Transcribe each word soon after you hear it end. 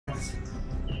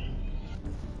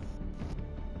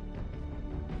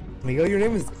Miguel, your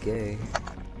name is gay.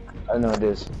 I know it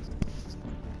is.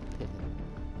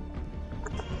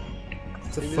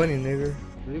 It's a funny nigger.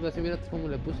 Riva, si miraste cómo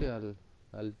le puse al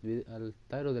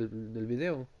Tyro del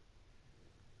video.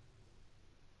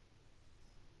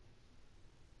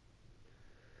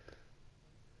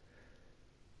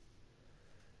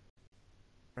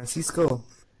 Francisco,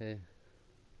 Eh.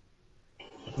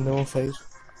 ¿dónde vamos a ir?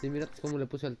 Si miraste cómo le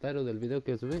puse al Tyro del video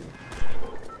que subí.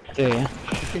 Sí.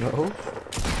 No.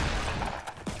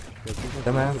 Le puse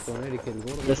Dumbass. que poner y que el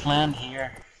gordo. Just land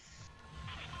here.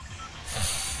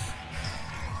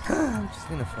 I'm just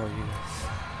gonna follow you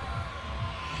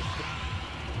guys.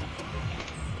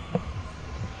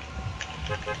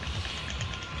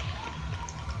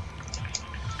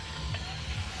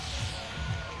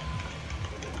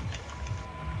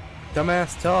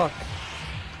 Dumbass, talk.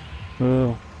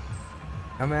 Ooh.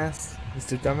 Dumbass,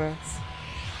 Mr. Dumbass.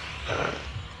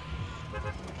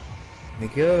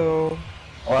 Miguel,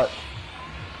 What?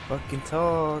 fucking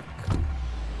talk.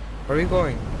 Where are we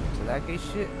going? To that gay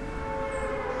shit?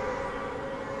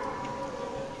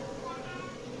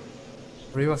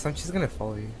 Rivas, I'm just gonna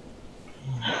follow you.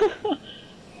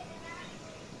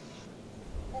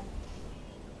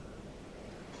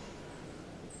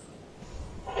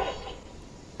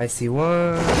 I see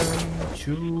 1,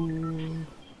 2,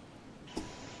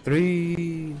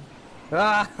 3.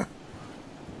 Ah!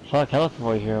 Fuck,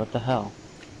 heliport's here, what the hell?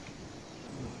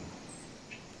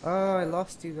 Oh, I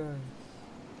lost you guys.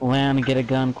 Land and get a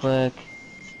gun quick.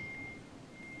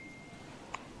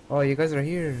 Oh, you guys are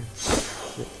here.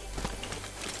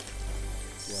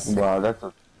 Wow, that's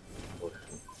a.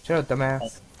 Shut up,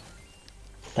 dumbass.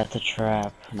 That's a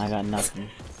trap, and I got nothing.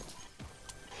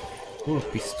 Ooh,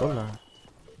 pistola.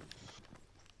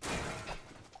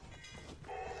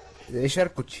 They should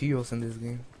have cuchillos in this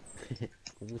game.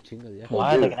 Como chinga de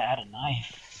Why are they gonna add a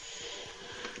knife?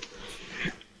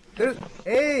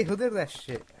 Hey, who did that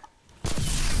shit?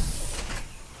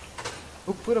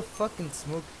 Who put a fucking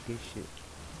smoke gay shit?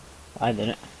 I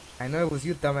didn't. I know it was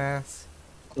you, dumbass.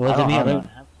 It wasn't me, I I don't don't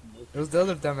have It was the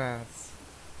other dumbass.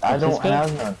 I don't Francisco?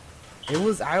 have none. It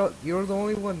was you're the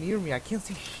only one near me. I can't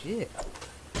see shit.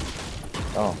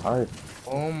 Oh, alright.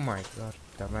 Oh my god,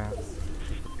 dumbass.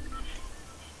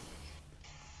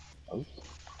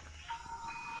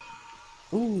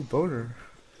 Ooh, boner.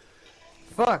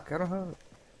 Fuck, I don't have it.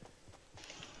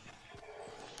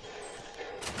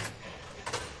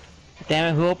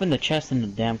 Damn it, who opened the chest in the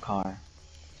damn car?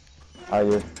 I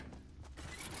did.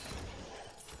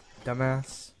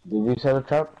 Dumbass. Did you set a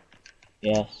trap?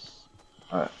 Yes.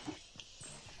 Alright.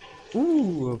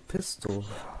 Ooh, a pistol.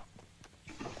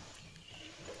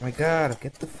 My god,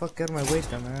 get the fuck out of my way,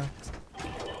 dumbass.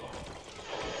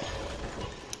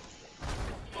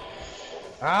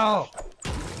 Ow!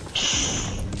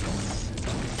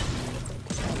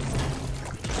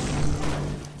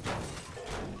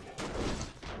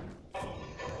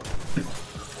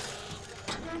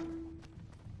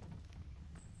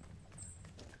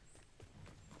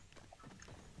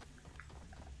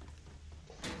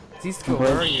 Cisco,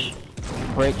 where are you?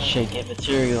 Break shit, get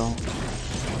material.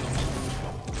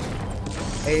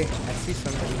 Hey, I see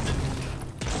somebody.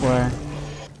 Where?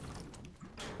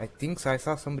 I think so. I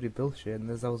saw somebody build shit, and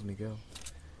that was Miguel.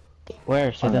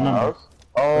 Where? Say On the the number. house?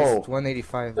 Oh, It's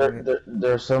 185.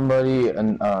 there's somebody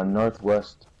in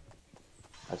northwest.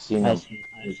 I seen I them. see.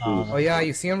 I saw Oh them. yeah,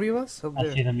 you see him, Rivas? Up I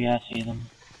there. see them, yeah, I see them.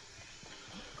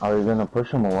 Are you gonna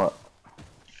push them or what?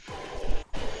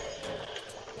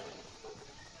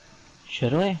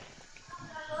 Should we?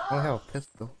 Oh hell,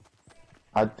 pistol.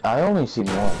 I only seen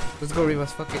one. Let's go,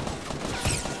 Rivas. Fuck it.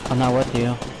 I'm not with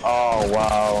you. Oh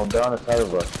wow, they're on the side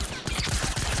of us.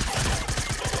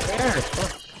 Where?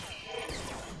 Fuck.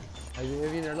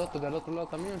 Ahí viene el otro, del otro lado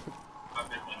también.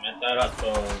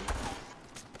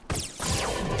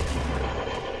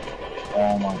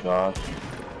 Oh my god.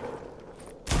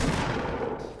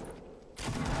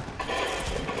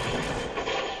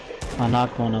 I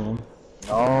knocked one of them.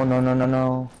 No, no, no, no,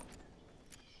 no.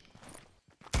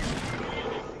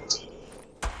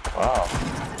 Wow.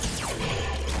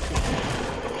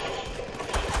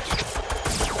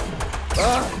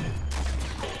 Ah!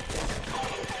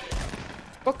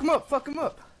 Fuck him up! Fuck him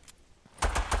up!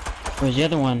 Where's the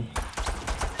other one?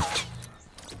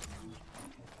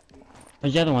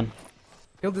 Where's the other one?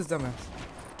 Kill this dumbass.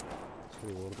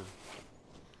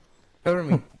 Cover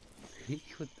me.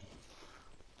 Hijo de...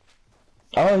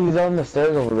 Oh, he's on the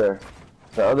stairs over there.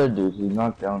 The other dude, he's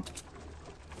knocked down.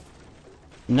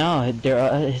 No,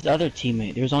 they're his other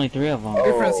teammate. There's only 3 of them. Hey,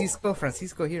 Oh. Francisco.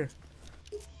 Francisco here.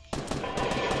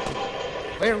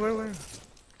 Where?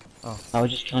 I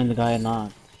was just killing the guy I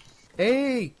knocked.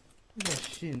 Hey! Oh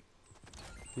shit.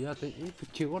 Ya te...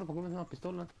 pinche gordo, ¿por qué me das una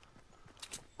pistola?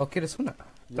 ¿O quieres una?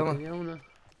 Yo Toma, tenía una.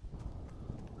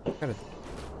 espérate.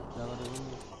 Ya agarré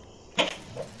una.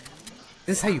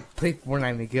 This is how you play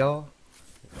Fortnite, Miguel.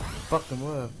 Fuck him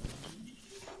up.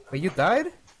 Wait, you died?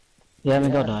 Yeah,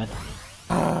 Miguel Yeah. died.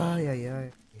 Ay, ay,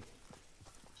 ay.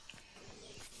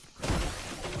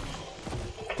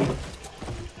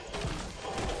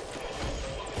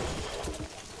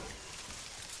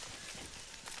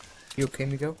 You okay,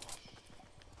 Miguel?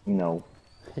 No.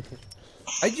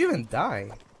 How'd you even die?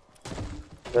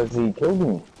 Because he killed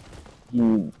me.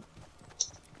 He...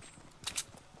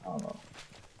 I don't know.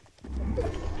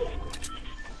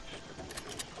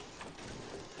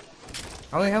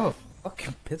 I only have a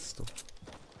fucking pistol.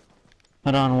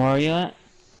 Hold on, where are you at?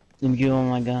 Let me give you one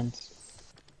of my guns.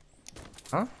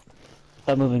 Huh?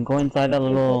 Stop moving. Go inside that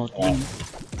little thing.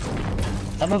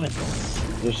 Stop moving.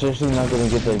 You're seriously not gonna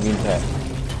get that green tag.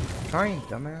 Trying,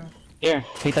 dumbass. Here,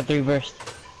 take that 3 burst.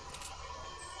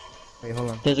 Wait,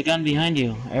 hold on. There's a gun behind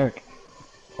you, Eric.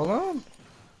 Hold on.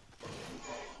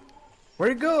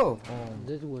 Where'd it go? Oh,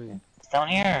 This way. It's down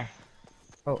here.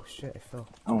 oh shit, I fell.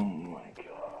 Oh my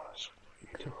gosh.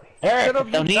 Eric, Shut up,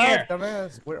 it's down you here. died,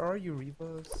 dumbass. Where are you,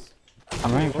 Rebus?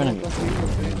 I'm right in front of you.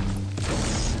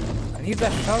 I need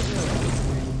that shotgun.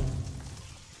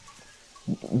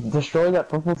 Destroy that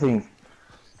purple thing.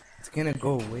 It's gonna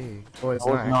go away. Oh, it's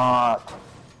No, not. it's not.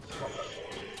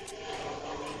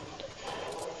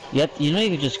 Yep, you know you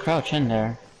could just crouch in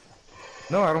there.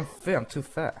 No, I don't fit. I'm too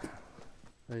fat.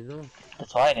 I know.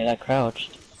 That's why I did. I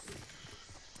crouched.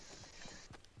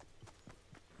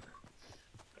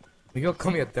 Miguel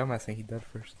called me a dumbass and he died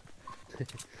first.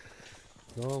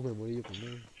 No, me morí yo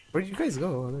primero. Where'd you guys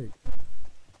go? Oh, wait.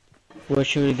 Where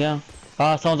should we go?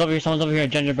 Oh, someone's over here. Someone's over here.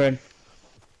 Gingerbread.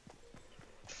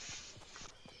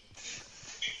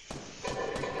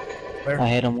 Where? I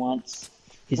hit him once.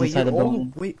 He's Wait, inside the you're all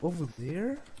building. the way over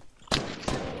there?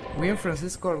 We in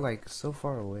Francisco are like so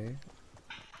far away.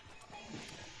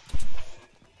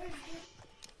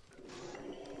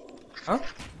 Huh?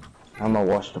 I'm gonna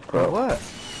watch the For pro. what?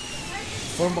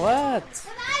 For what?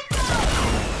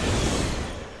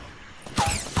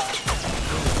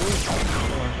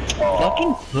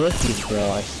 Fucking pussies, bro.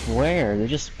 I swear. They're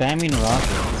just spamming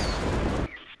rockets.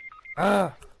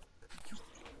 Ah!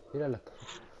 Mírala.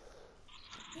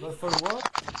 But for what?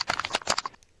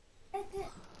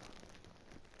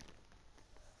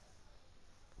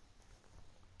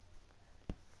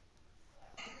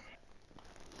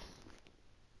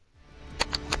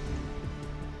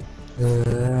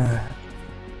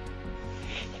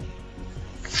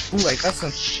 Ooh, I got some.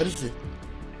 What is it?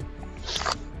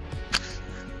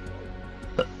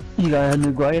 You got a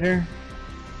new glider?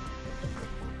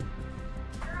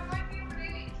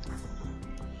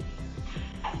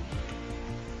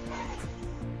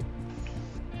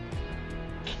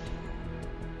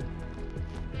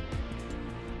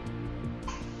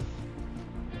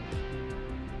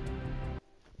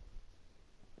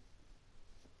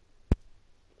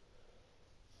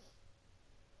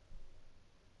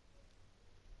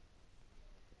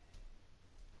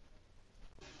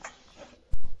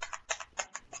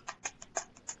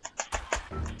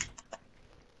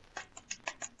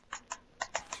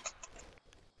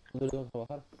 ¿Dónde vamos a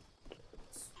bajar?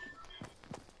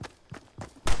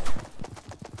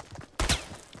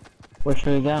 Where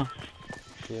should we go?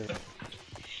 Here.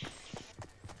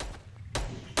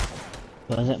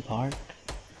 Pleasant Park?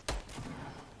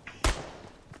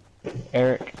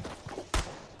 Eric.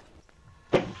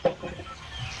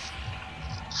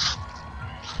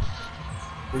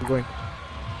 Where you going?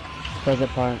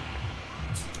 Pleasant Park.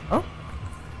 Huh?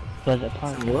 Pleasant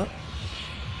Park. What?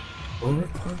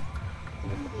 Overtime?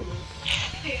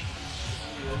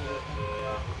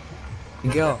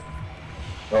 Miguel.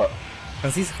 What?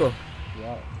 Francisco.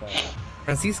 Ya, está.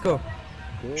 Francisco.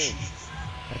 ¿Qué?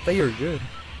 I thought you were good.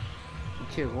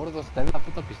 Pinche gordo, se te ve la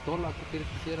puta pistola. ¿Qué quieres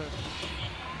que hiciera?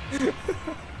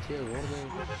 Pinche gordo.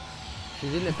 Sí,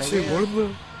 sí le Shit, pegué. gordo.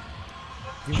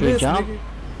 You Should we missed, jump? nigga.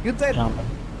 You died. Jump.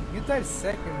 You died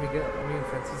second, Miguel. I mean,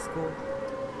 Francisco.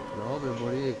 No, me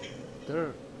morí.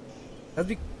 Third. That's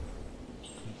be.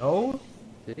 No.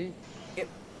 Sí.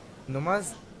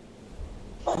 Nomás.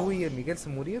 Tú y el Miguel se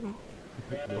murieron.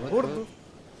 No, Gordo.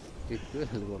 Que tú eres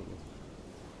el gordo.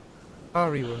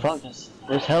 Sorry, bro. Fuck this.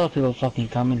 There's hella people fucking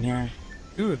coming here.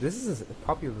 Dude, this is a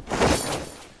popular.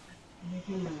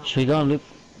 Should we go and loop?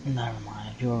 Never mind.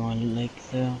 If you were going to Lake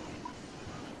too.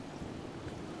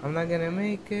 I'm not gonna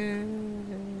make it.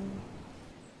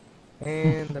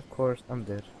 And of course, I'm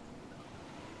dead.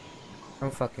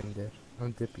 I'm fucking dead.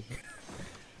 I'm dipping.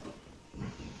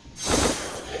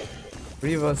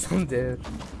 Rivas, I'm dead.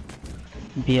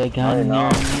 Be a gun I know.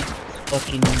 near me.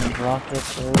 Fucking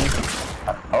rockets, really.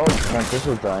 Oh,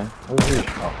 Francisco's dying. Who's he?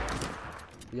 Oh.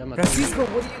 Ya maté Francisco,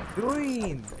 what are you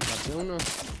doing? maté uno.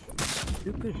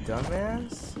 Stupid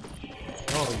dumbass.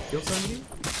 Oh, you killed somebody?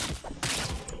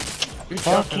 Good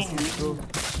job, Fucking- Francisco.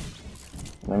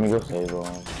 Let me go save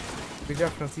him. Good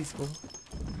job, Francisco.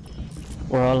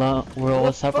 We're all Where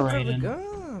the fuck are the separated.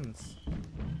 guns?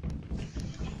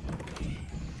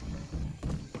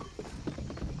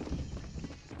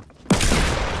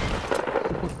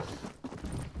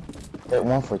 Hit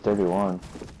one for 31.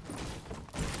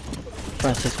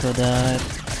 Francisco died.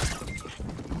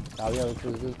 Había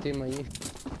otro team ahí.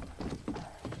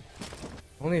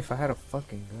 Only if I had a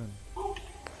fucking gun.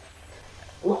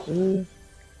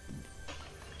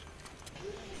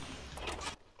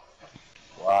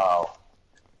 Wow.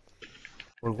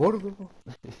 Por gordo.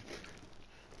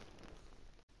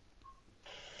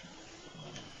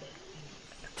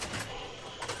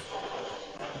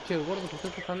 Che, el gordo, ¿por qué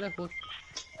estás tan lejos?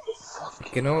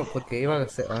 Que no, porque iba a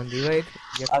ser, ¿dónde iba a ir?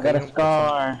 Ya I got a cayó un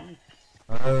scar.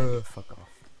 Oh, fuck off.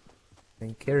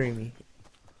 Then carry me.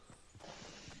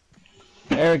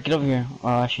 Eric, get over here.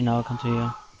 Oh, actually, no, I'll come to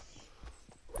you.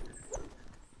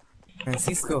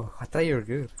 Francisco, I thought you were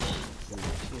good.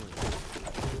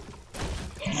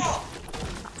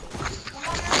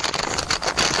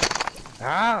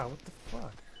 Ah, what the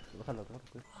fuck? Bájalo,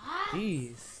 bájalo.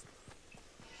 Jeez.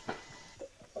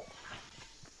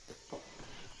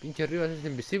 Pinche arriba es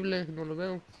invisible, no lo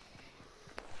veo.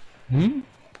 Hmm?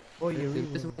 Oh, you're Es Rivas.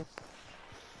 invisible.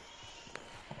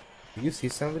 Do you see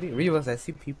somebody? Rivas, I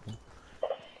see people.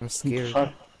 I'm scared.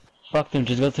 Fuck them,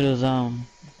 just go through the zone.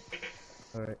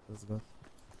 Alright, let's go.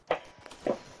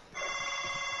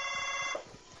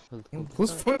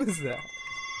 Whose phone is that?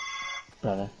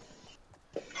 Brother.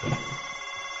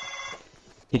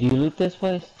 Did you loot this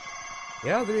place?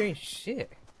 Yeah, there ain't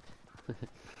shit.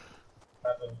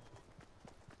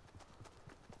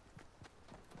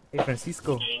 Hey,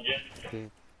 Francisco. Sí.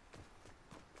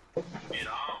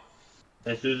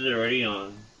 Jesus is already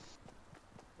on.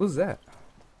 Who's that?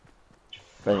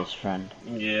 Brother's friend.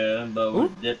 Yeah, but we're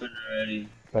dipping already.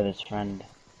 Brother's friend.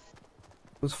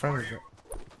 Whose friend is that?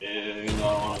 Yeah, you know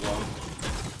I wanna go.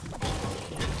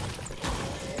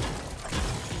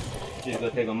 Just go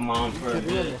take a mom for a Arriba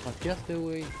bit. lo hackeaste,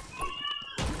 güey.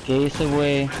 ¿Qué hice,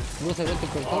 güey? No se ve tu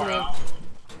persona.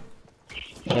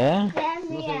 ¿Qué?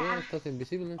 No se ve, estás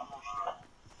invisible.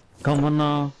 ¿Cómo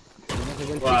no? No se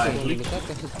ve el piso Guay. donde lo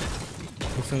sacas.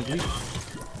 Who's in Greek?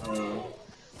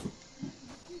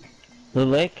 Blue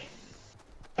Lake?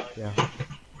 Yeah.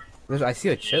 I see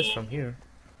a chest from here.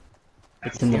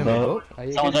 It's in the See on the boat. boat?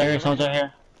 Ahí Someone's right here, someone's right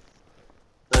here.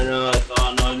 I know, I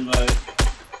saw nothing but...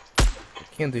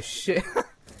 Can't do shit.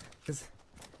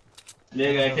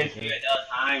 Nigga, it takes me enough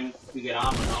time to get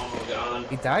on, but no one will get on.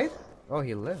 He died? Oh,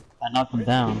 he lived. I knocked him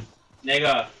down.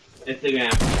 Nigga,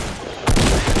 Instagram.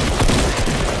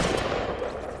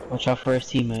 Watch out for his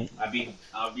teammate.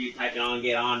 I'll be typing on,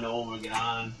 get on, no one will get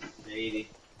on. Maybe.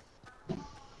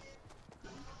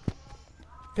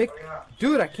 Pick.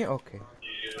 Dude, I can't. Okay.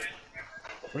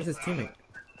 Where's his teammate?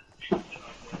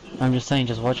 I'm just saying,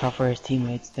 just watch out for his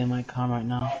teammates. They might come right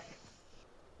now.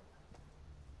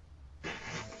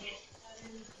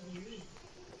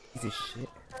 Piece of shit.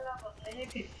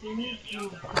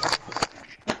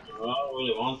 Well, I don't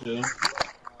really want to.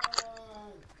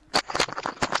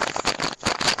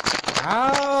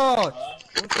 Ouch!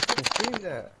 What the fuck is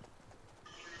that?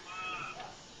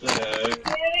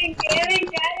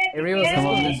 Hey, Rivas, let's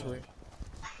go this way.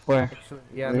 Where? Actually,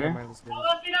 yeah, Where? never mind. Let's go.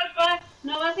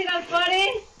 ¿No vas a ir al party?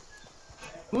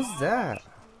 Who's that?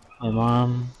 My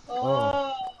mom.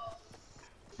 Oh.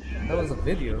 That was a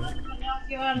video. No,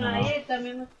 que van a ir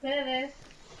también ustedes.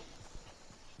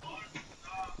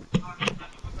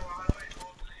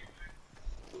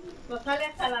 Pues sale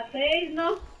hasta las 6,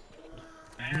 ¿no?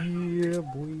 Yeah,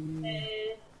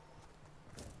 boy.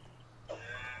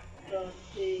 Pues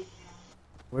sí.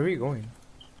 Where are we going?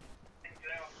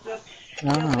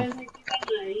 No, Yo no. pensé que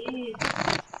iban a ir.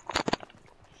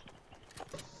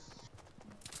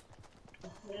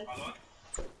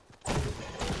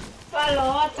 Pa'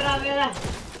 lo otra, ¿verdad?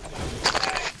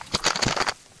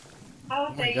 Oh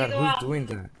my god, who's doing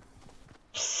that?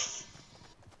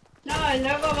 No, y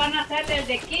luego van a hacer el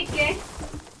de Quique.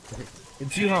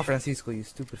 It's you, huh, Francisco, you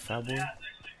stupid fat boy.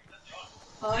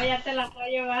 Oh, ya te la puedo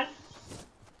llevar.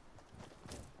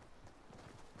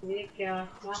 Sí, que va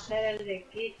a ser el de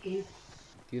Kiki.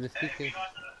 ¿Tienes Kike?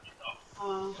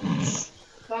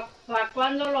 ¿Para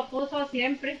cuándo lo puso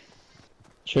siempre?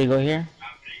 Should we go here?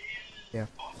 Yeah.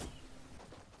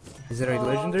 Is it a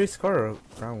legendary scar or a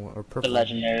brown one or The purple?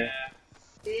 legendary.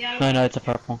 Sí, algo. No, no, it's a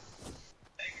purple.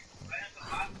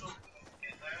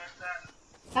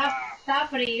 Está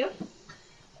frío.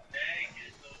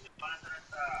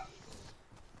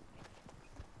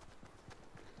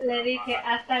 Le dije,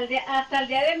 hasta el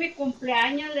día de mi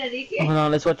cumpleaños le dije. Hold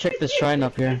on, let's go check this shrine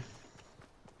up here.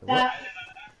 Ah,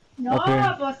 no, Up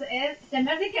here. pues se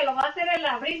me hace que lo va a hacer el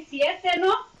abril 7,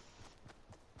 ¿no?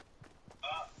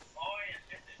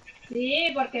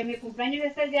 Sí, porque mi cumpleaños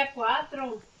es el día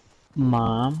 4.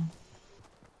 Mom.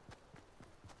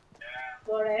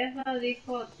 Por eso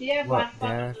dijo, sí, What,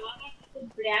 cuando Dad? tu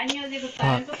cumpleaños, digo,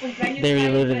 también tu cumpleaños They está ahí,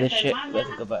 reloaded pues, this shit. hermana.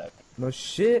 Let's go back. No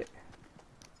shit.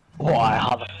 Why?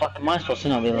 How the fuck am I supposed to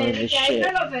know they Le reloaded this dije, ahí shit?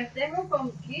 me lo festejo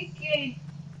con Kiki.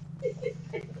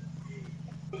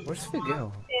 Where's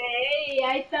Figuel? Ey,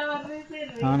 ahí estaba risa y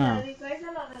risa. Oh, no. Dijo, ahí se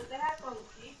lo festeja con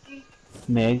Kiki.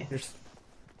 Meg. There's...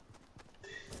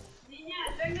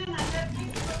 Niñas, vengan a hacer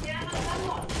Kiki porque ya nos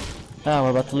vamos. Oh, we're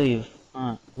about to leave.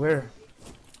 Alright. Where?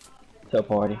 To a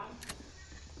party.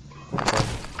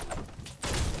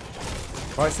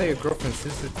 Oh, I saw your girlfriend's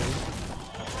sister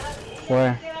too.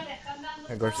 Where?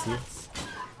 At Garcia's.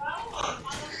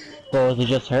 Well, was it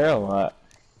just her or what?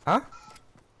 Huh?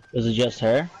 Was it just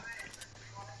her?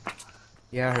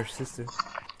 Yeah, her sister.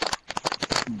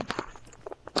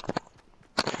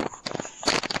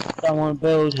 Someone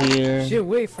build here. Shit,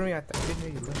 wait for me. I didn't hear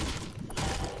you left.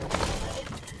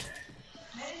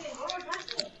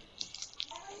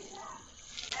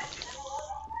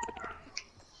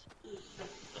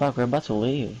 Fuck, we're about to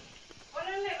leave.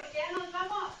 Órale, ya nos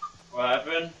vamos. What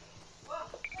happened?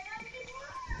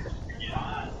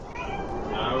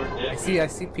 We're dead. I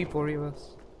see people,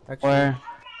 Rivas. Actually, Where?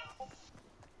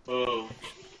 Oh,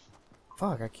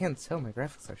 fuck, I can't tell. My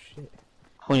graphics are shit.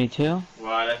 22?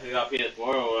 why? That's got PS4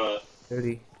 or what?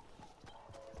 30.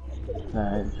 Alright,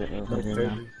 No, over here 30.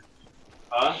 now.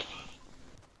 Huh?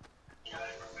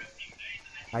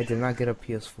 I did not get a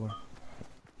PS4.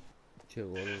 Che,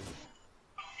 boludo.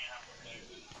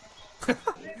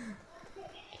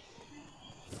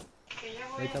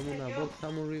 Ahí estamos en una box,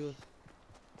 estamos Rivas.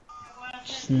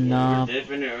 No, We're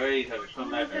dipping it early so we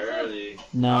come back early.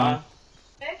 no, Huh?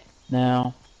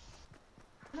 no,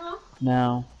 No,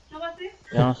 no. no va a ser.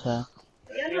 Yo no sé.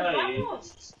 Ya nos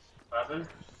vamos. What happened?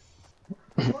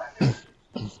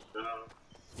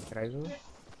 Can I go?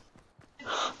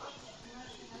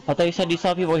 I thought you said you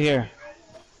saw people here.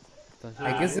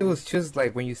 I guess it was just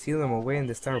like when you see them away and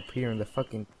they start appearing the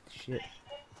fucking shit.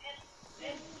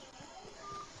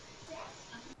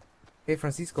 Hey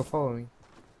Francisco, follow me.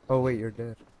 Oh wait, you're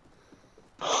dead.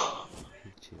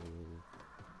 Che, boludo.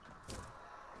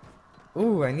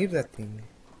 Ooh, I need that thing.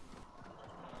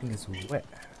 Thing is wet.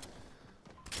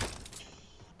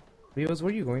 Rivas,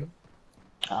 where are you going?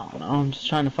 I don't know, I'm just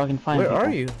trying to fucking find Where people.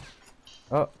 are you?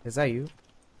 Oh, is that you?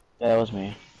 Yeah, that was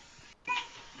me.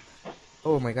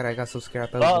 Oh my god, I got so scared.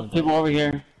 I thought it Oh, was people over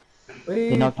here.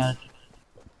 They Wait, knocked down.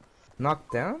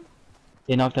 knocked down?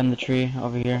 They knocked down the tree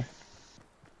over here.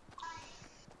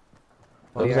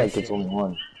 Oh, Looks yeah, I like see. it's only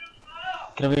one.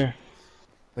 Get over here.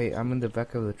 Wait, I'm in the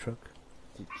back of the truck.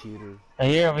 cheater. Right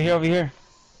here, over here, over here.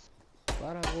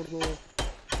 Para, gordo.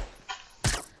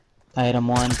 I hit him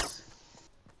once.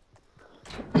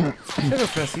 Shut up,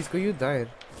 Francisco, you died.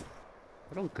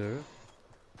 I don't care.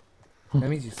 That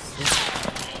means you suck.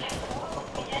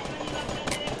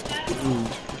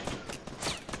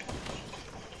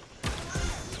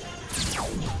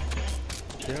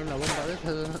 Tiene una bomba de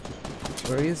esas.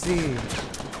 Where is he?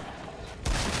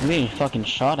 I'm getting fucking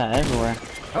shot at everywhere.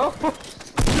 Oh, dude!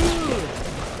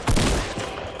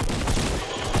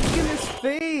 Look at this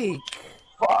fake!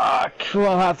 Fuck, who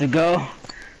I'll have to go.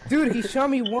 Dude, he shot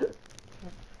me one.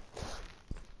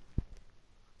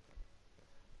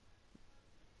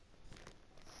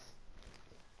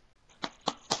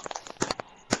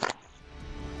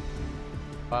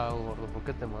 Ah, gordo, ¿por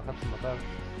qué te dejaste matar?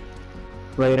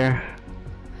 Later.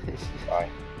 Bye.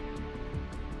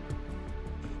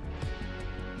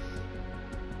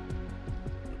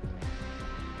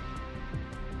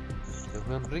 Se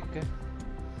fue Enrique.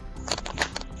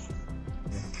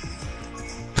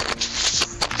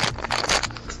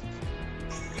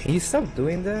 Can you stop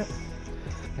doing that?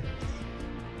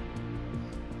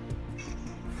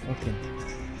 Fucking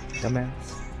dumbass.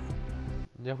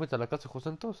 ¿Ya fuiste a la casa de José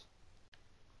entonces?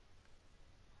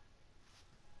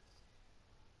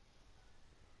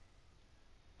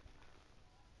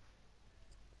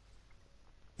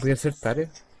 Voy a hacer tarea.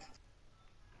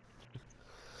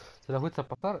 ¿Se la fuiste a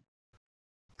pasar?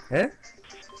 ¿Eh?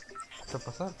 ¿Fuiste a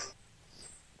pasar?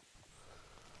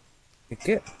 ¿Y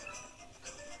qué?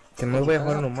 Que no voy a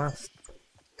jugar nomás.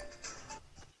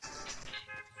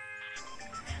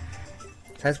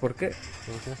 ¿Sabes por qué?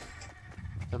 ¿Por qué?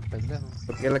 Están pendejos.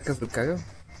 Porque es la que se cagó.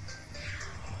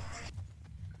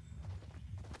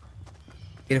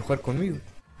 Quiere jugar conmigo.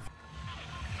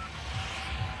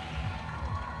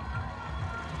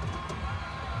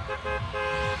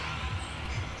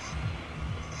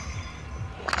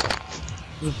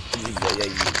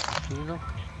 Sí, no.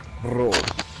 Bro.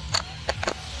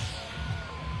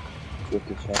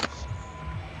 50 cents.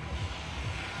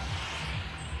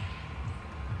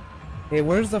 Hey,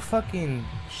 where's the fucking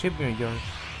shipping yard?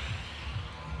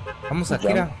 Vamos a Jump.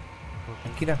 Akira.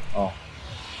 Akira. Oh.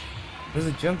 Where's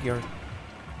the junkyard?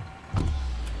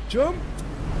 Jump!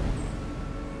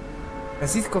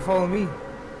 Francisco, follow me.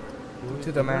 Uy,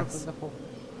 To the mira, max. pendejo.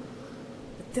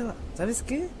 Vete a... ¿Sabes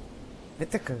qué?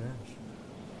 Vete a cagar.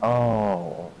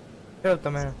 Oh. Pero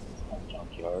Tomás.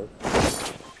 Junkyard.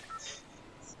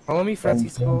 Follow me,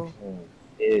 Francisco.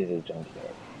 It is a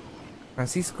junkyard.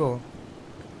 Francisco.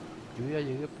 Yo ya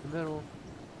llegué primero.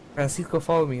 Francisco,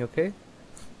 follow me, okay?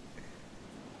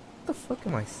 What the fuck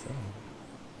am I saying?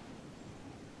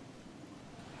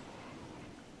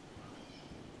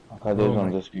 Okay, there's Oh one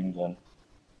my- just green gun.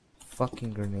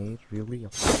 Fucking grenade, really? A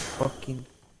fucking...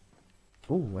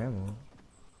 Ooh, ammo.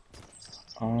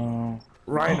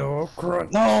 Rhino,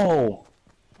 crunch! No!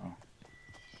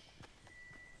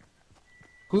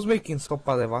 Who's making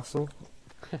sopa de vaso?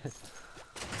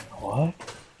 What?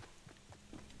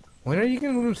 When are you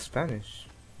gonna learn Spanish?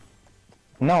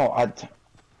 No, I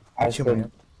Pinche said,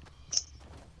 maya-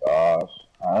 gosh,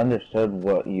 I understood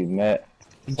what you meant.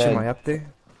 Pinche said- mayate.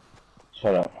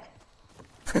 Shut up.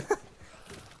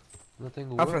 No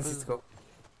tengo Ah, weapons. Francisco.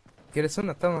 ¿Quieres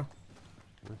una? Toma.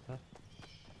 ¿Dónde está?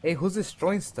 Hey, who's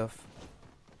destroying stuff?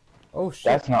 Oh shit.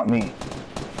 That's not me.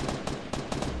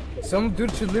 Some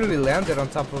dude should literally landed on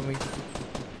top of me.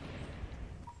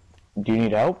 Do you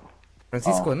need help?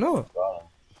 Francisco, Oh. no. God.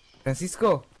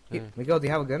 Francisco. Hey, Hmm. Miguel, do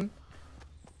you have a gun?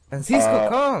 Francisco,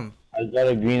 come. I got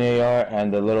a green AR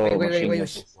and the little Wait, machine gun.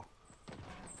 shh.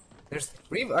 There's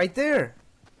three right there.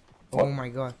 Oh What? my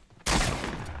god.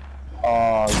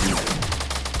 Oh, you.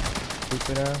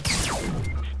 Stupid ass.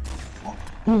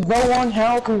 He's low on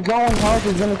health, he's low on health,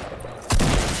 he's gonna...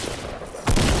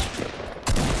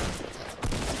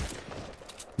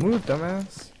 Move,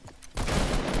 dumbass.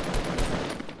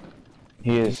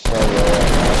 He is so low on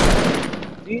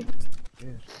health. Yeah.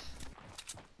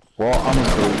 Well, I'm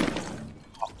gonna go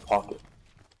pocket.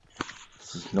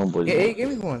 Nobody. Hey, give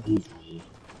me one.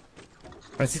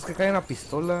 Francisco, cae una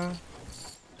pistola.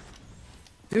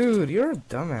 Dude, you're a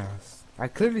dumbass. I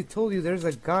clearly told you there's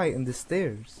a guy in the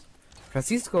stairs.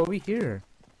 Francisco, over here.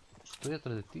 Estoy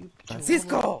atrás de ti. pinche gordo.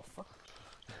 Francisco!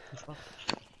 Fuck.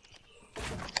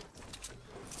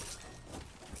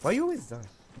 Why you always die?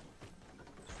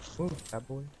 Move, fat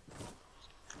boy.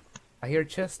 I hear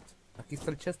chest. Aquí está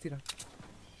el chest, tira.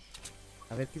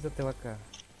 A ver, quítate vaca.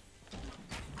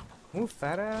 Move,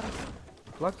 fat ass.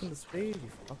 Blocking the space, you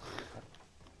fuck.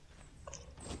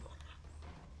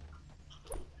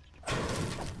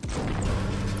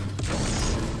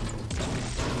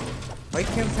 Why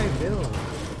can't I build?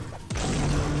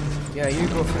 Yeah, you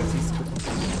go, Francisco.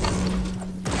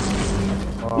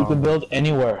 You can build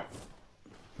anywhere.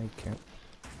 I can't.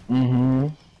 Mm-hmm.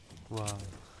 Wow.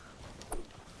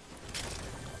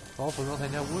 Oh, pues no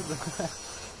tenía wood.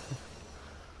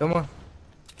 Toma.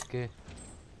 ¿Qué?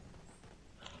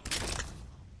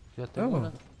 Ya tengo Oh.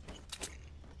 una.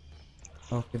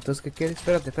 Ok, entonces, ¿qué quieres?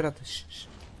 Espérate. Shh, shh.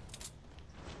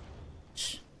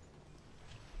 Shh.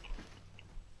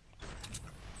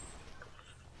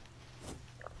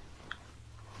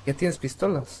 ¿Ya tienes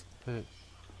pistolas? Sí.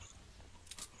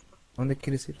 ¿Dónde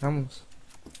quieres ir? Vamos.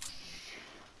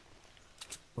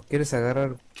 ¿O quieres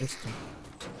agarrar esto?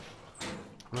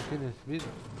 No tienes vida.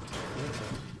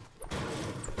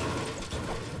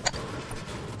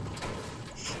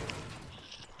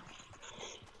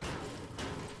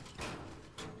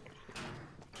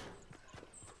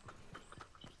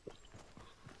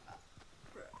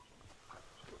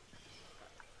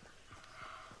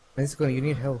 Francisco, you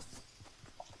need health.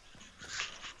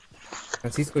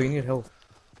 Francisco, you need health.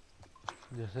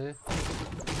 Ya sé.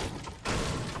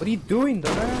 What are you doing,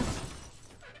 dumbass?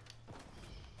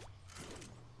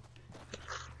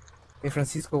 Hey,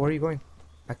 Francisco, where are you going?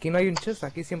 Aquí no hay un chest,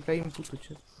 aquí siempre hay un puto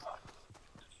chest.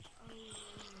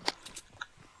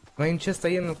 No hay un chest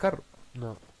ahí en el carro,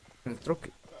 No. en el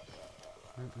troque.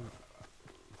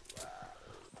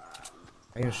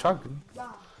 Hay un shotgun.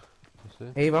 Ya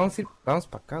sé. Hey, vamos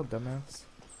para acá, dumbass.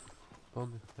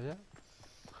 ¿Dónde? ¿Allá?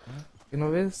 ¿Qué no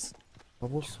ves?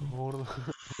 Baboso. Gordo.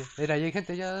 Mira, ahí hay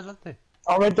gente ya adelante.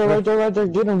 Oh, right there, right there, right there.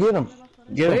 Get him, get him.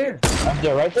 Get him. Where? Right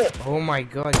there, right there. Oh my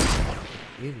god,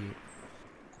 you idiot.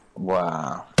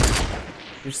 Wow.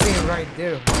 You're staying right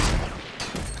there, huh?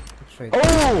 That's right.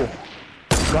 Oh!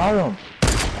 Got him.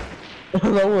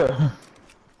 Lower.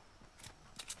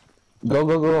 Go,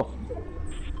 go, go.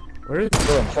 Where is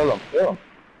Kill him, kill him, kill him.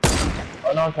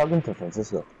 Oh no, I'm talking to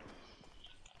Francisco.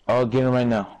 Oh, get him right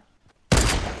now.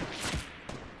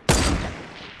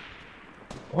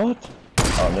 What?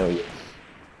 Oh, there you go.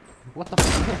 What the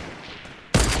fuck?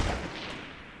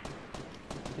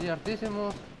 Sí,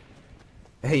 hartísimo.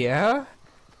 Hey, yeah?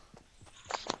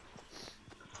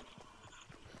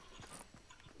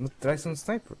 ¿No traes un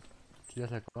sniper? Ya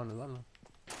se acaban de darlo.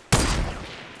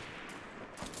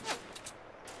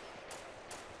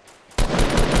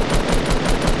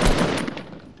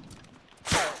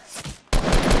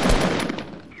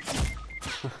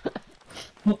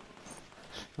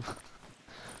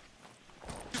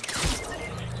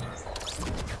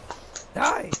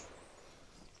 Die!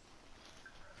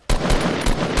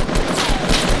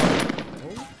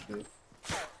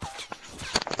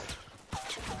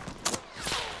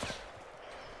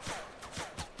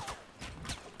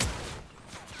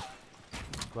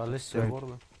 Vale, Sí.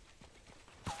 gordo.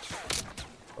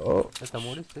 Oh. ¿Ya te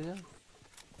moriste ya?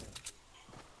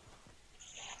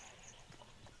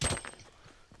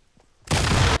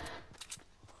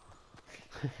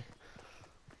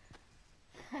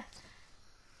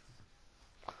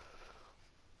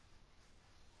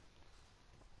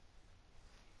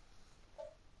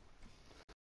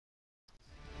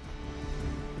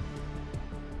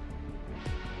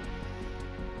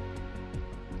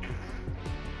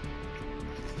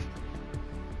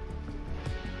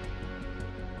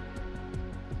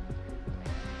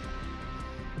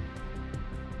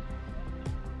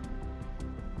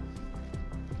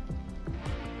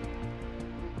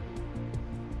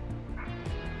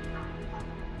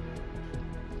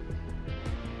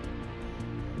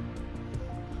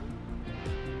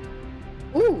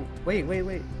 Ooh! Wait, wait,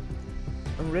 wait.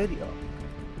 I'm ready. Oh.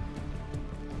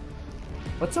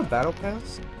 What's a battle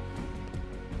pass?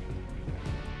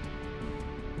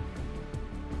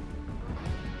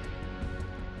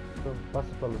 Paso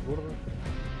para los burros.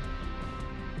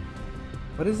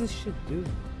 What does this shit do?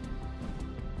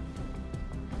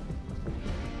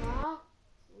 Ah,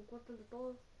 un cuarto de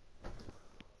todos.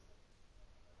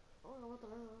 Oh, lo voy a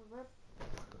tomar a ver.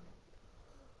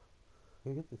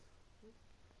 ¿Qué quieres?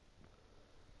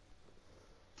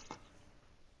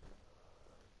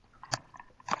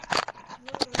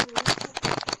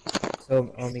 So,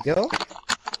 Miguel,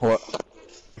 What?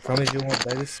 I promise you won't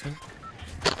die this time.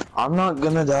 I'm not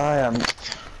gonna die. I'm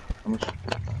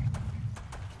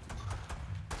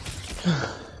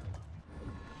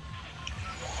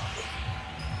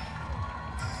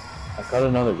I got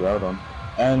another Groudon.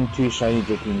 And 2 shiny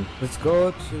Dratini. Let's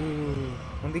go to...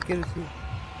 ¿Dónde quieres ir?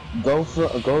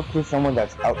 Go to someone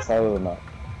that's outside of the map.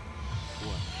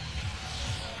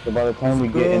 So by the time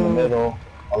Let's we get in the go. middle,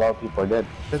 a lot of people are dead.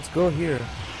 Let's go here.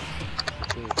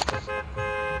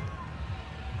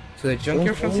 To the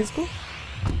junkyard, Francisco?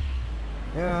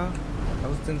 Yeah. I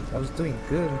was doing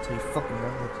good until you fucking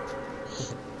died.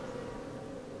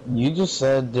 You just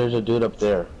said there's a dude up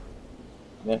there.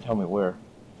 You didn't tell me where.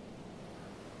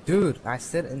 Dude, I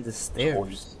said in the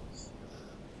stairs.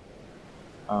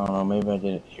 I don't know, maybe I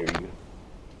didn't hear you.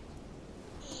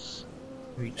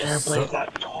 You just suck.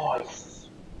 that twice.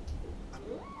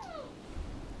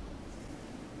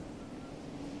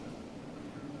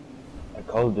 I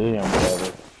Call of Duty on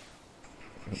whatever.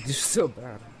 You're so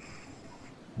bad.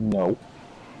 No.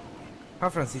 How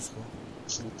Francisco?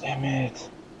 Damn it.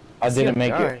 I didn't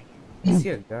make it. I see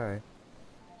a guy.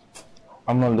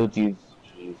 I'm gonna loot these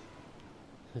trees.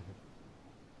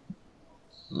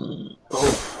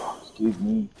 Oh, excuse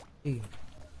me. Hey, give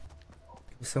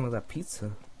me some of that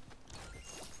pizza.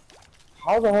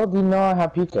 How the hell do you know I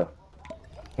have pizza?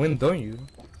 When don't you?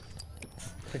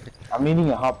 I'm eating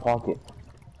a Hot Pocket.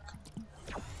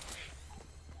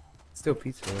 Still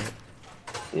pizza, right?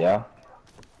 Yeah.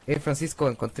 Hey Francisco,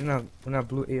 encontré una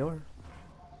blue AR.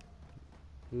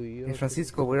 Hey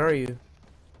Francisco, where are you?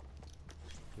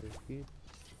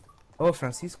 Oh,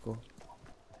 Francisco.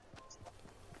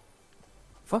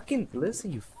 Fucking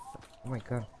listen, you. Oh my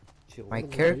god. My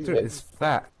character is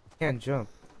fat. Can't jump.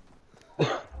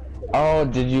 Oh,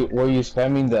 were you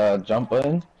spamming the jump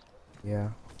button? Yeah.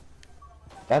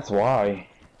 That's why.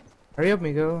 Hurry up,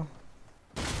 Miguel.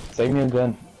 Save me a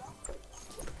gun.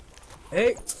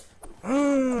 Hey.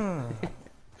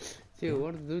 Sí,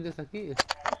 gordo, tú ya estás aquí.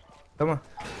 Toma.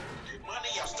 Money,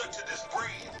 I'm stuck to this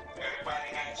bread. Everybody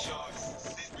had choices.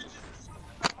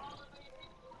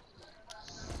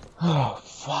 Oh,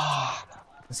 fuck.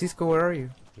 Francisco, where are you?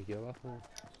 Aquí abajo.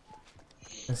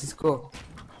 Francisco.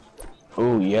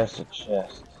 Oh, yes, a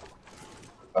chest.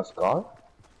 A scar?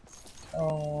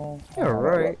 Oh, Yeah,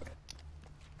 right.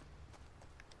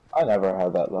 I never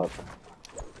had that luck.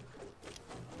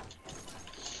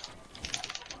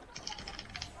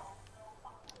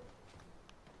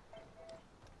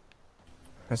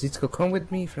 Francisco, come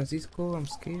with me, Francisco. I'm No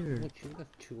scared. chingas,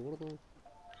 churro.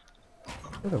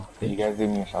 What a Did you bitch. guys leave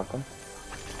me a shotgun?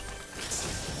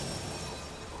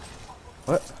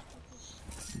 What?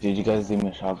 Did you guys leave me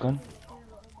a shotgun?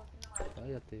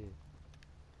 Cállate.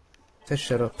 Just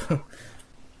shut up.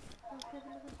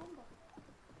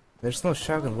 There's no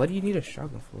shotgun. What do you need a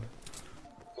shotgun for?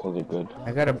 Cause you're good.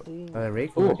 I got a Ooh,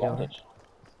 regular a AR. bandage.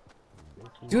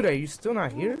 Dude, are you still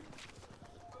not here?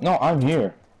 No, I'm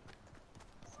here.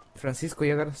 Francisco,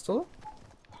 ¿ya agarras todo?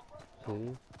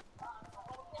 Sí.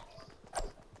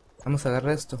 Vamos a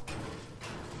agarrar esto.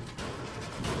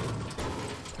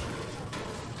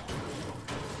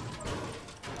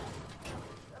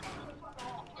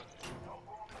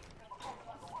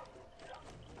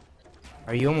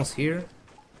 Are you almost here?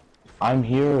 I'm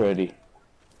here already.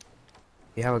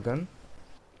 You have a gun?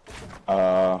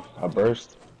 A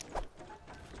burst.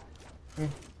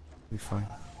 Be fine.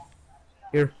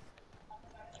 Here.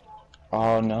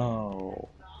 Oh no.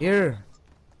 Here.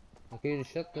 Aquí hay un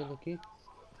shotgun aquí.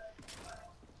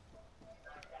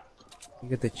 You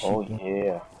get the cheap Oh one.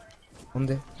 yeah.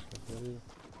 ¿Dónde?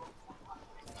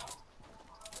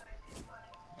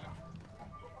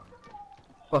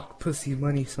 Fuck, pussy,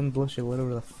 money, some bullshit,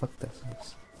 whatever the fuck that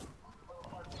is.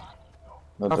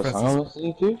 That's Oh, the song I'm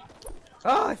listening to?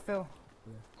 Ah, I fell.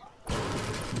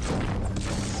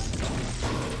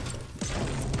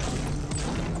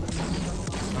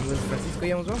 Vamos, Francisco,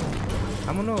 ya nos vamos.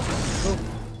 Vámonos. Go.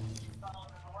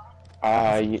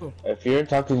 If you're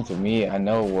talking to me, I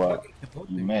know what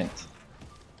you meant.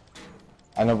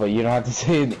 I know, but you don't have to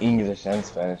say it in English and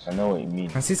Spanish. I know what you mean.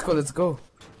 Francisco, let's go.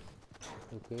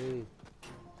 Okay.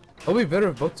 It'll be better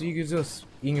if both of you use us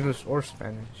English or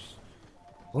Spanish.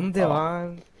 ¿Dónde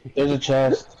van? There's a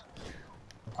chest.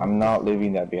 I'm not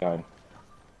leaving that behind.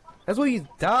 That's where you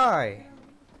die.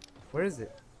 Where is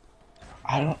it?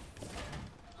 I don't.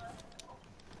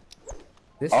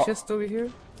 This Oh. chest over here?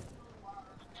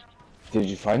 Did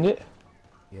you find it?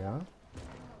 Yeah.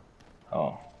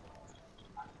 Oh.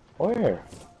 Where?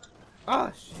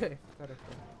 Ah, shit.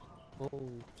 Oh.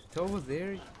 It's over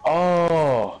there.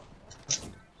 Oh.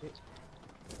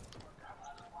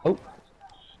 Oh.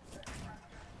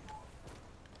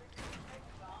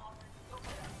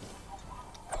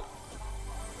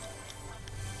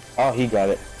 Oh, he got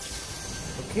it.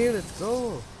 Okay, let's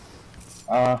go.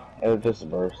 It was just a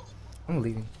burst. I'm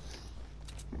leaving.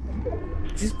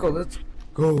 Cisco, let's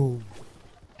go.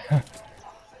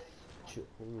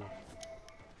 Churro.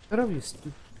 Shut up, you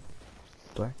stupid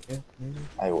black ass nigga.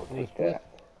 I will take that.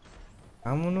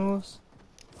 Vámonos.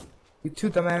 You too,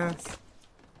 dumbass.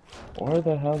 Where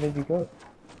the hell did you go?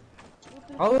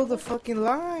 Follow the fucking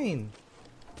line.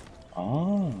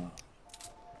 Oh.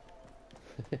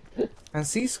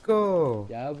 Francisco.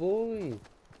 Ya voy.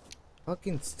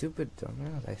 Fucking stupid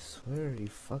dumbass, I swear, you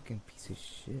fucking piece of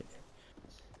shit.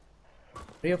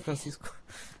 Hurry up, Francisco.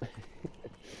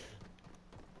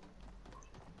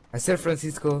 I said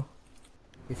Francisco.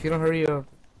 If you don't hurry up.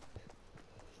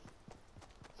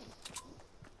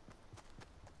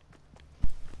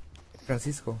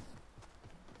 Francisco.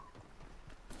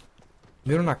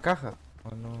 Mira una caja.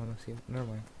 Oh no, no, sí, never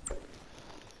mind.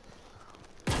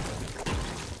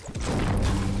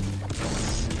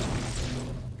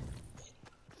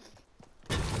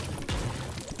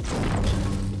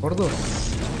 Gordo.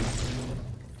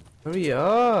 Hurry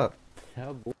up.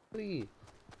 Ya voy.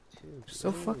 You're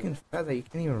so fucking fat that you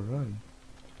can't even run.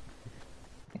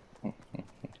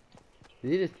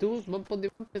 Diles tú, van por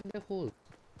demás pendejos.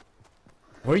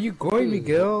 Where are you going,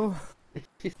 Miguel?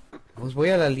 Pues voy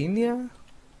a la línea.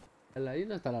 A la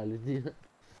isla hasta la línea.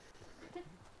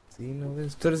 Sí, no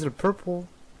ves, tú eres el purple.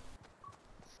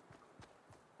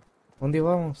 ¿Dónde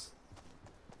vamos?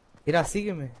 Mira,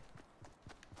 sígueme.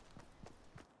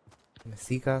 Me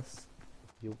sigas.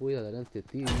 Yo voy adelante de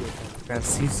ti, idiota.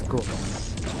 Francisco.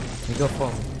 Miguel,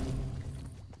 follow me.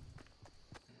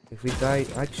 If we die,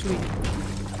 actually,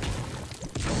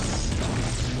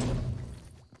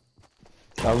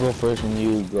 I'll go first and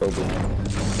you go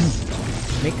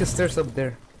behind. make the stairs up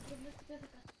there.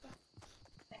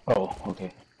 Oh,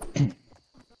 okay.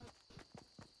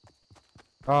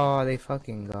 Oh, they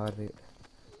fucking got it.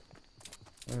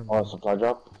 Oh, supply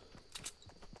drop?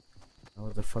 That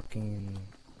was a fucking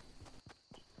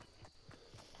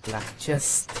black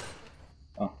chest.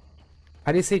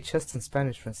 How do you say chest in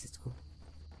Spanish, Francisco?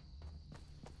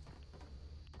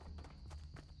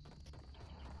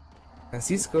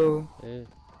 Francisco, Eh,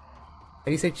 how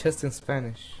do you say chest in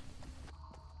Spanish?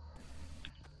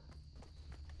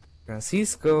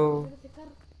 Francisco, Ese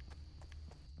carro.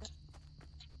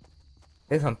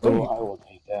 es Oh, Antonio. I will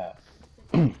take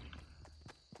that.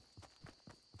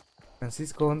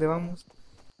 Francisco, ¿dónde vamos?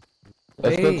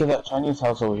 Let's go Hey. to that Chinese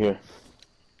house over here.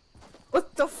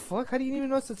 What the fuck? How do you even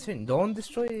know it's a Chinese? Don't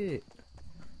destroy it.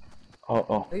 Oh,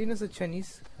 How do you know it's a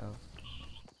Chinese house?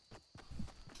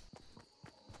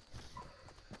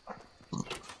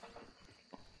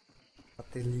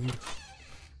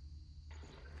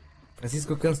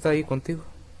 Francisco, ¿quién está ahí contigo?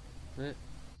 eh,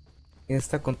 ¿Quién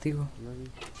está contigo? nadie.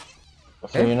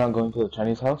 So you're not going to the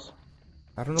Chinese house?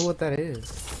 I don't know what that is.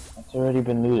 It's already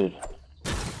been looted.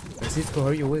 Francisco, who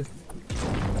are you with?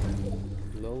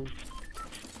 Low.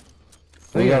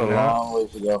 No, We got a you're not. long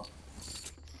ways to go.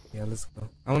 Yeah, let's go.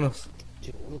 Vámonos.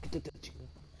 Chico, no, quítate la chica.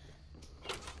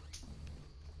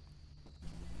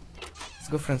 Let's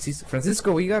go, Francisco.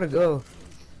 Francisco, we gotta go.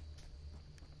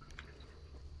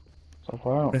 So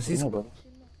far, I don't see Francisco. nobody.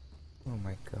 Oh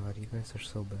my god, you guys are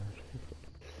so bad.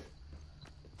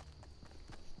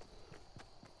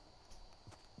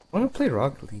 I wanna play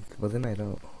Rocket League, but then I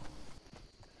don't.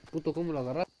 Puto, ¿cómo lo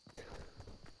agarras?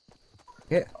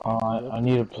 Yeah. I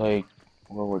need to play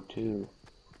World War II.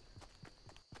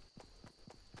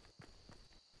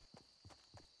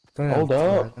 Hold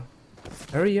up.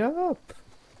 Hurry up.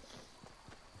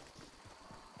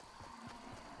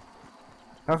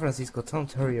 Hi, Francisco, tell him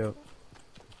to hurry up.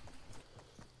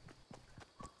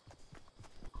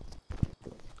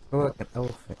 Go like an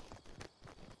elephant.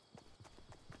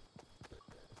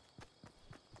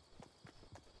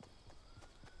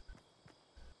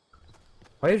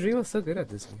 Why is Rio so good at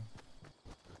this game?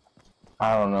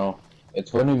 I don't know.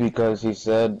 It's funny because he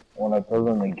said when I told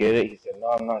him to get it, he said, "No,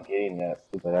 I'm not getting that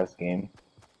stupid ass game."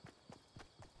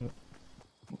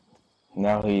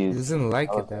 Now He he's doesn't like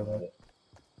it that much.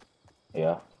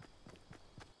 yeah.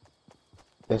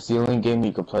 It's the only game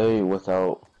you can play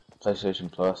without PlayStation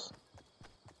Plus.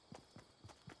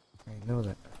 I know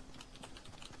that.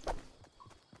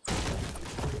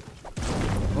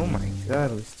 Oh my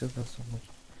god, we still got so much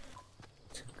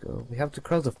to go. We have to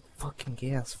cross the fucking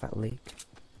gas, fat lake.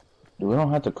 Dude, we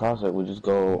don't have to cross it. We just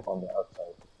go on the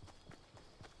outside.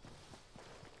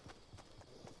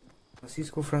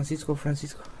 Francisco, Francisco,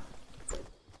 Francisco.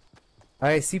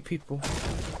 I see people,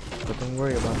 but don't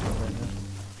worry about them right now.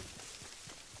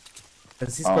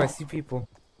 Francisco, I Oh. see people.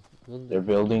 ¿Dónde? They're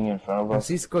building in front of us.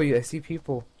 Francisco, I see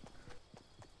people.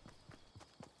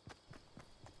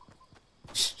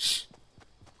 Shh, shh.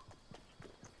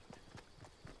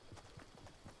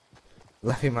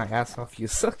 Laughing my ass off, you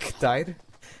suck, died.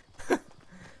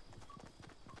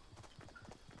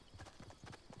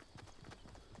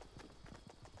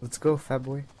 Let's go, fat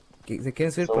boy. ¿Se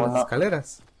quieren subir So por we're las not-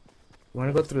 escaleras? You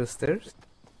wanna go through the stairs?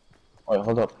 Wait,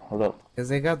 hold up, hold up. Cause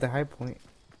they got the high point.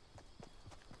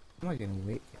 I'm not gonna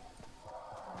wait.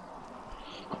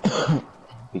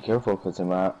 Be careful, cause they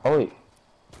might. Oh wait,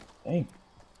 dang,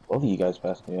 both of you guys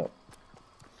passed me up.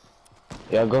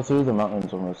 Yeah, go through the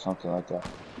mountains or something like that.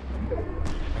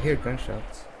 I hear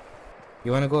gunshots.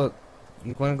 You wanna go?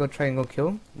 You wanna go try and go kill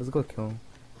him? Let's go kill him.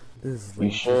 This is You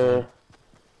lame. sure?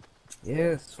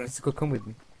 Yes, Francisco, come with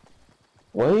me.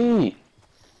 Wait.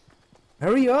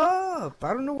 Hurry up!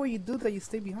 I don't know what you do that you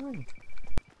stay behind.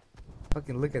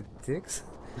 Fucking look at dicks.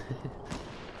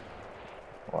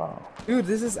 Wow. Dude,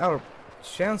 this is our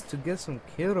chance to get some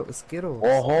Skittles.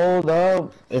 Well, hold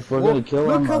up. If we're gonna kill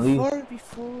look him, how at least. far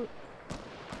before.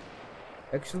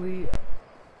 Actually,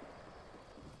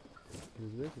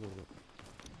 ¿Los ves, gordo?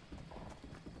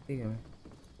 dígame.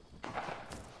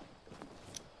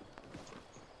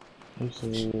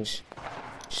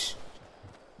 Shh.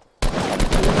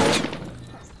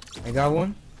 I got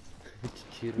one.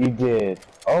 Chichiro. You did.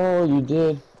 Oh, you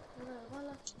did. Una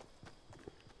bala.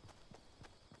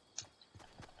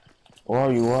 Where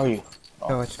are you? Where are you?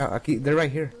 Oh, watch out. Aquí, they're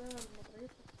right here. Una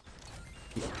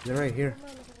metralleta. They're right here.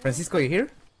 Francisco, you here?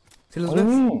 ¿Sí los What do you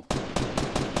ves? mean?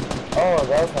 Oh,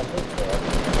 that was my picture.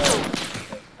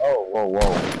 Oh, whoa,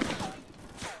 whoa.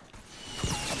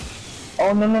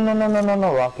 Oh,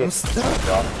 no, Rocket. I'm stuck.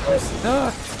 Rocket.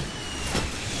 Stuck.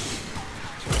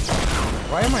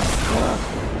 Why am I stuck?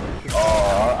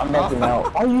 Oh, I'm nothing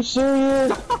out. Are you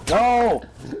serious? No,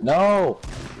 no.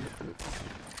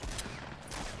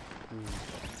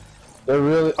 They're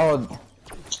really. Oh,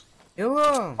 Kill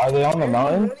them. are they on the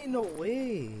mountain? Really, no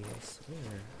way. I swear.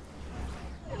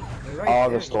 They're right Oh,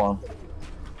 there. the storm.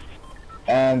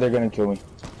 And they're gonna kill me.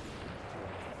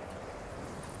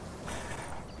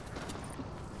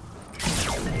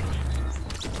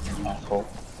 asshole.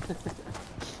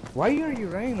 Why are you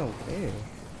running away?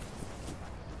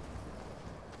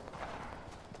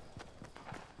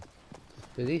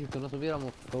 Te dije que no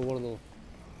subiéramos, todo gordo.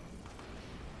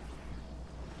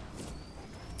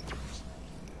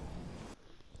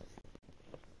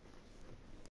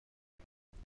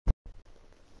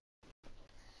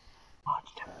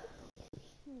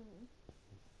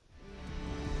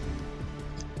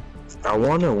 I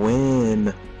wanna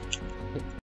win.